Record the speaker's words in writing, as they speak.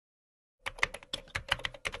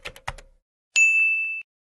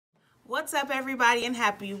What's up, everybody, and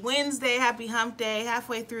happy Wednesday, happy hump day,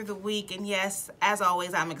 halfway through the week. And yes, as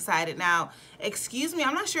always, I'm excited. Now, excuse me,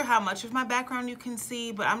 I'm not sure how much of my background you can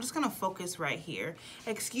see, but I'm just gonna focus right here.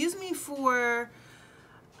 Excuse me for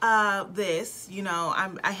this,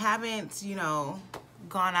 I haven't,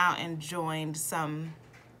 gone out and joined some,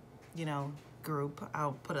 group,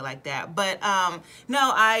 I'll put it like that. But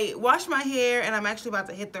no, I washed my hair and I'm actually about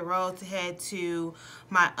to hit the road to head to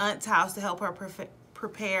my aunt's house to help her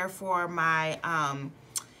prepare for my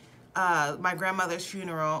my grandmother's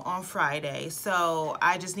funeral on Friday. So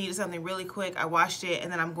I just needed something really quick. I washed it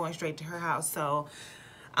and then I'm going straight to her house. So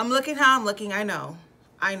I'm looking how I'm looking, I know,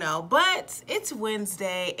 but it's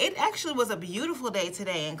Wednesday. It actually was a beautiful day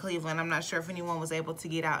today in Cleveland. I'm not sure if anyone was able to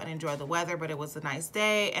get out and enjoy the weather, but it was a nice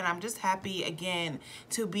day, and I'm just happy again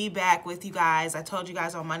to be back with you guys. I told you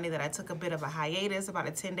guys on Monday that I took a bit of a hiatus, about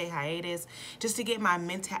a 10-day hiatus, just to get my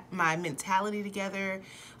mentality together,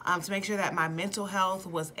 to make sure that my mental health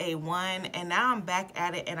was A1, and now I'm back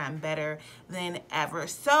at it and I'm better than ever.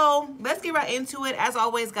 So let's get right into it. As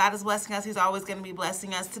always, God is blessing us. He's always going to be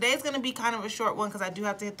blessing us. Today's going to be kind of a short one because I do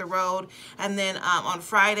have to hit the road, and then on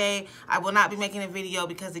Friday I will not be making a video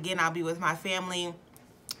because again I'll be with my family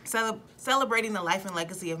celebrating the life and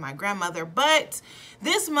legacy of my grandmother. But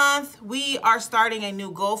this month we are starting a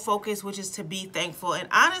new goal focus, which is to be thankful. And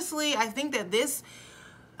honestly, I think that this,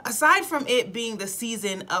 aside from it being the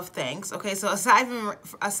season of thanks, okay, so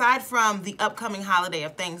aside from the upcoming holiday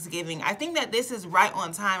of Thanksgiving, I think that this is right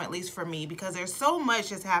on time, at least for me, because there's so much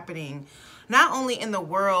that's happening, not only in the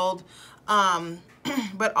world,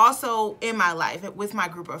 but also in my life, with my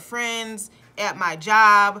group of friends, at my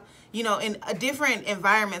job, in different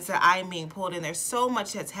environments that I'm being pulled in. There's so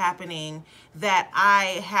much that's happening that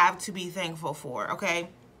I have to be thankful for, okay?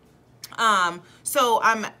 So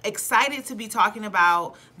I'm excited to be talking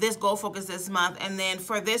about this goal focus this month. And then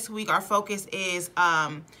for this week, our focus is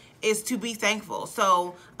to be thankful.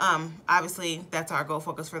 So obviously that's our goal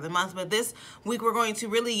focus for the month. But this week we're going to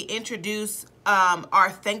really introduce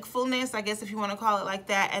our thankfulness, I guess if you want to call it like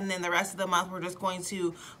that. And then the rest of the month we're just going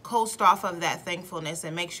to coast off of that thankfulness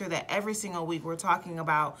and make sure that every single week we're talking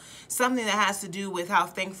about something that has to do with how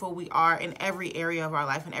thankful we are in every area of our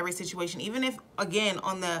life, in every situation. Even if, again,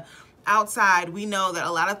 on the outside, we know that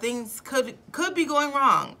a lot of things could be going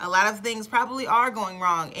wrong. A lot of things probably are going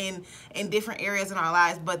wrong in different areas in our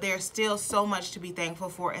lives, but there's still so much to be thankful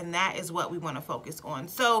for, and that is what we want to focus on.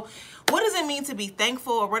 So what does it mean to be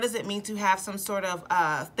thankful, or what does it mean to have some sort of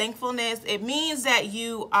thankfulness? It means that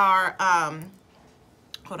you are,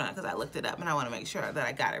 hold on, because I looked it up and I want to make sure that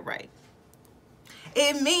I got it right.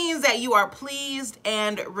 It means that you are pleased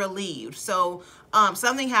and relieved. So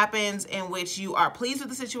something happens in which you are pleased with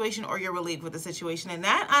the situation or you're relieved with the situation. And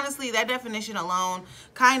that, honestly, that definition alone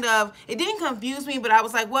it didn't confuse me, but I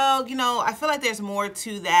was like, well, I feel like there's more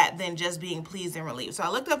to that than just being pleased and relieved. So I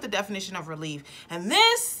looked up the definition of relief, and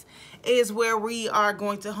this is where we are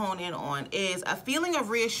going to hone in on, is a feeling of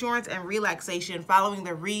reassurance and relaxation following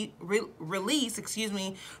the release,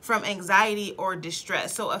 from anxiety or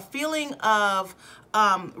distress. So a feeling of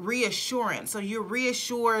reassurance. So you're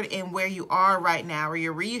reassured in where you are right now, or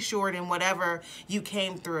you're reassured in whatever you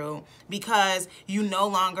came through, because you no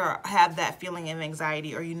longer have that feeling of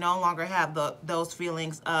anxiety, or you no longer have those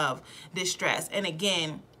feelings of distress. And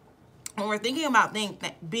again, when we're thinking about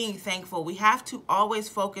being thankful, we have to always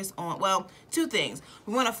focus on, well, two things.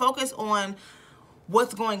 We want to focus on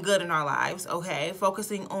what's going good in our lives, okay?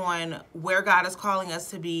 Focusing on where God is calling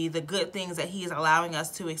us to be, the good things that He is allowing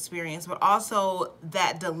us to experience, but also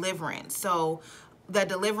that deliverance. So that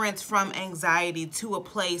deliverance from anxiety to a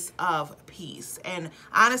place of peace. And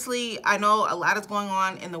honestly, I know a lot is going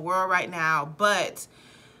on in the world right now, but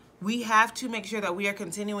we have to make sure that we are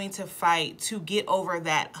continuing to fight to get over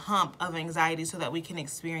that hump of anxiety so that we can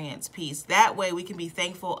experience peace. That way we can be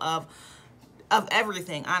thankful of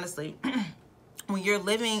everything, honestly. When you're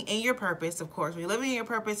living in your purpose, of course, when you're living in your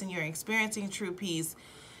purpose and you're experiencing true peace,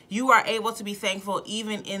 you are able to be thankful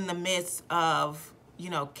even in the midst of,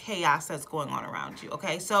 chaos that's going on around you,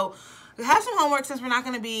 okay? So we have some homework since we're not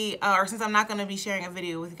going to be, or since I'm not going to be sharing a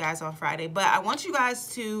video with you guys on Friday, but I want you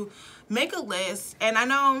guys to make a list. And I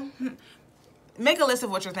know make a list of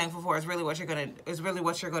what you're thankful for is really what you're gonna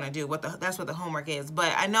do. That's what the homework is.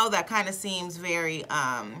 But I know that kind of seems very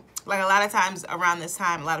like a lot of times around this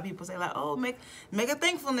time, a lot of people say like, oh, make a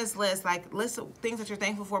thankfulness list, like list of things that you're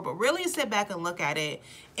thankful for. But really sit back and look at it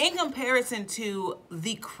in comparison to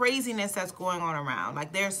the craziness that's going on around.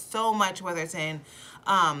 Like there's so much, whether it's in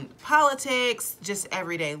politics, just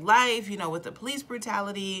everyday life, you know, with the police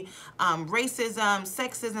brutality, racism,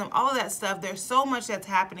 sexism, all of that stuff. There's so much that's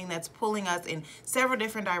happening that's pulling us in several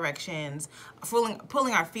different directions,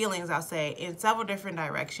 pulling our feelings, I'll say, in several different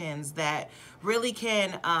directions that really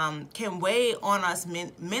can weigh on us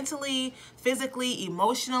mentally, physically,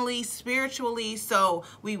 emotionally, spiritually. So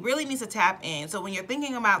we really need to tap in. So when you're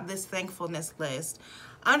thinking about this thankfulness list,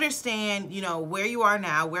 understand, you know, where you are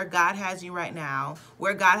now, where God has you right now,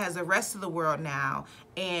 where God has the rest of the world now,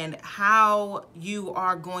 and how you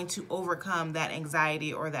are going to overcome that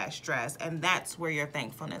anxiety or that stress. And that's where your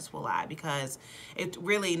thankfulness will lie, because it's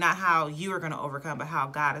really not how you are going to overcome, but how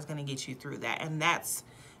God is going to get you through that. And that's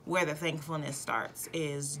where the thankfulness starts,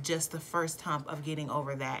 is just the first hump of getting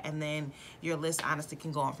over that. And then your list honestly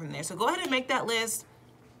can go on from there. So go ahead and make that list,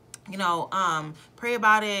 you know, pray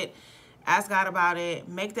about it, ask God about it,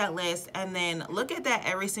 make that list, and then look at that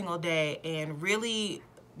every single day and really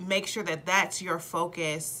make sure that that's your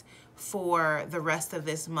focus for the rest of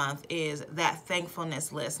this month, is that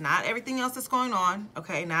thankfulness list. Not everything else that's going on,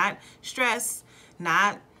 okay? Not stress,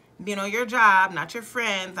 not, you know, your job, not your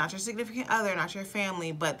friends, not your significant other, not your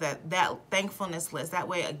family, but that thankfulness list. That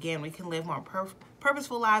way, again, we can live more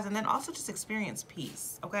purposeful lives, and then also just experience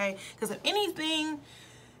peace, okay? Because if anything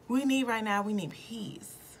we need right now, we need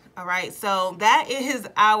peace. All right, so that is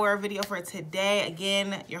our video for today.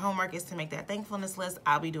 Again, your homework is to make that thankfulness list.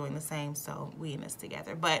 I'll be doing the same, so we in this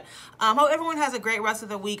together. But hope everyone has a great rest of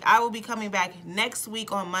the week. I will be coming back next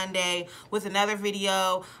week on Monday with another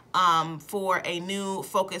video for a new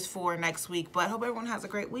focus for next week. But hope everyone has a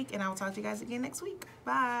great week, and I will talk to you guys again next week.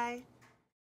 Bye.